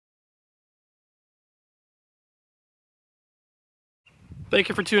Thank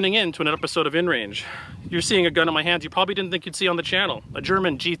you for tuning in to an episode of InRange. You're seeing a gun in my hands you probably didn't think you'd see on the channel, a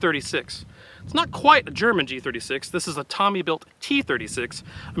German G36. It's not quite a German G36, this is a Tommy Built T36,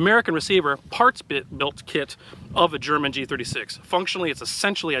 American receiver parts built kit of a German G36. Functionally, it's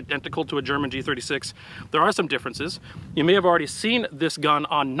essentially identical to a German G36. There are some differences. You may have already seen this gun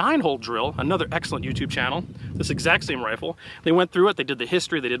on 9-Hole Drill, another excellent YouTube channel, this exact same rifle. They went through it, they did the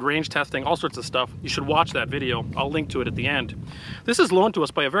history, they did range testing, all sorts of stuff. You should watch that video. I'll link to it at the end. This is loaned to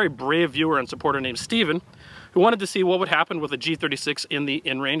us by a very brave viewer and supporter named Steven, who wanted to see what would happen with a G36 in the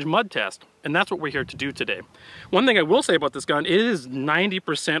InRange mud test. And that's what we're here to do today. One thing I will say about this gun, it is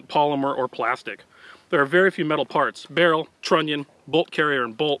 90% polymer or plastic. There are very few metal parts. Barrel, trunnion, bolt carrier,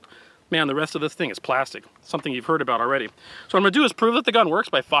 and bolt. Man, the rest of this thing is plastic. Something you've heard about already. So what I'm gonna do is prove that the gun works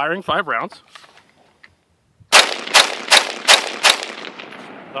by firing 5 rounds.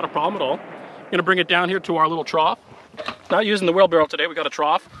 Not a problem at all. I'm gonna bring it down here to our little trough. Not using the wheelbarrow today, we got a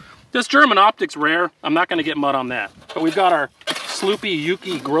trough. This German optic's rare. I'm not gonna get mud on that. But we've got our sloopy,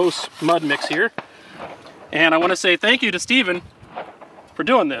 yucky, gross mud mix here. And I wanna say thank you to Steven for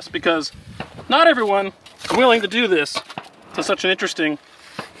doing this, because not everyone is willing to do this to such an interesting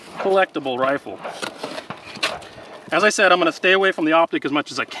collectible rifle. As I said, I'm gonna stay away from the optic as much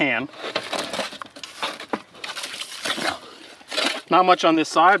as I can. Not much on this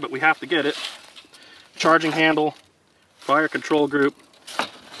side, but we have to get it. Charging handle, fire control group.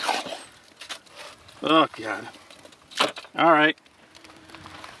 Oh God. All right.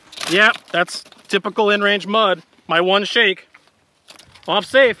 Yeah, that's typical InRange mud. My one shake. Off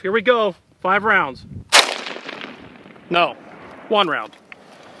safe, here we go. 5 rounds. No, 1 round.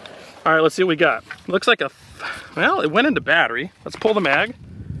 All right, let's see what we got. Looks like well, it went into battery. Let's pull the mag.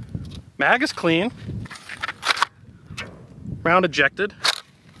 Mag is clean. Round ejected.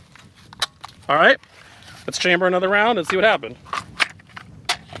 All right, let's chamber another round and see what happened.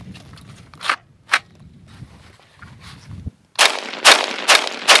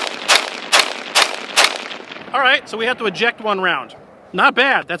 All right, so we have to eject 1 round. Not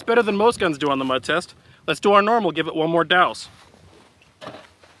bad, that's better than most guns do on the mud test. Let's do our normal, give it 1 more douse.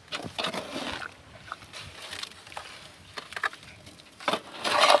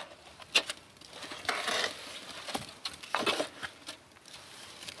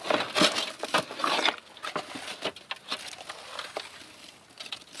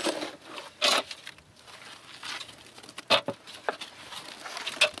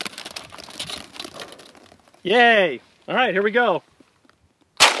 Yay! All right, here we go.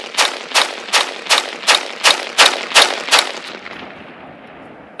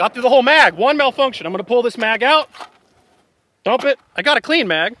 Got through the whole mag. 1 malfunction. I'm gonna pull this mag out, dump it. I got a clean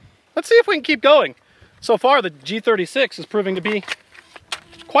mag. Let's see if we can keep going. So far, the G36 is proving to be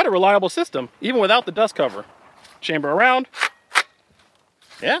quite a reliable system, even without the dust cover. Chamber around.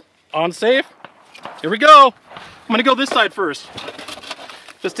 Yeah, on safe. Here we go. I'm gonna go this side first,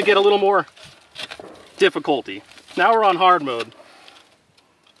 just to get a little more difficulty. Now we're on hard mode.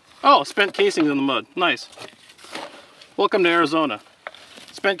 Oh, spent casings in the mud. Nice. Welcome to Arizona.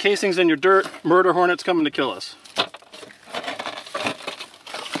 Spent casings in your dirt, murder hornets coming to kill us.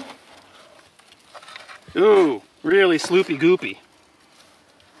 Ooh, really sloopy goopy.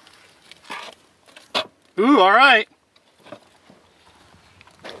 Ooh, all right.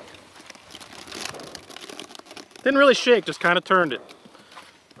 Didn't really shake, just kind of turned it.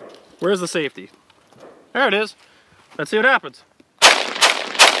 Where's the safety? There it is. Let's see what happens.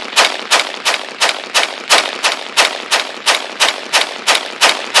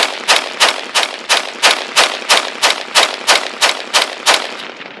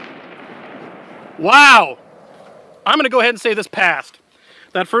 Wow! I'm going to go ahead and say this passed.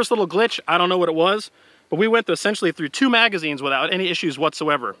 That first little glitch, I don't know what it was, but we went essentially through 2 magazines without any issues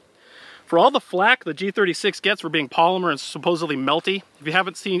whatsoever. For all the flack the G36 gets for being polymer and supposedly melty, if you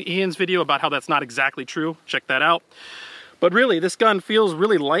haven't seen Ian's video about how that's not exactly true, check that out. But really, this gun feels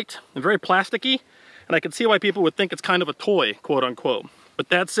really light and very plasticky, and I can see why people would think it's kind of a toy, quote unquote. But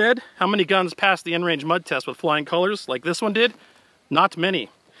that said, how many guns passed the InRange mud test with flying colors like this one did? Not many.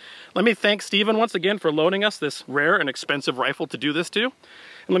 Let me thank Steven once again for loaning us this rare and expensive rifle to do this to. And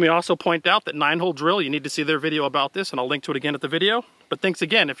let me also point out that 9-Hole Drill, you need to see their video about this, and I'll link to it again at the video. But thanks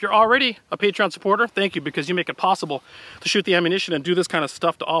again. If you're already a Patreon supporter, thank you, because you make it possible to shoot the ammunition and do this kind of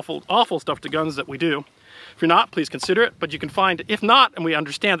stuff to awful stuff to guns that we do. If you're not, please consider it. But you can find, if not, and we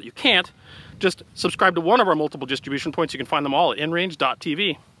understand that you can't, just subscribe to one of our multiple distribution points. You can find them all at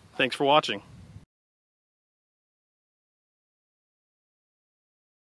InRange.tv. Thanks for watching.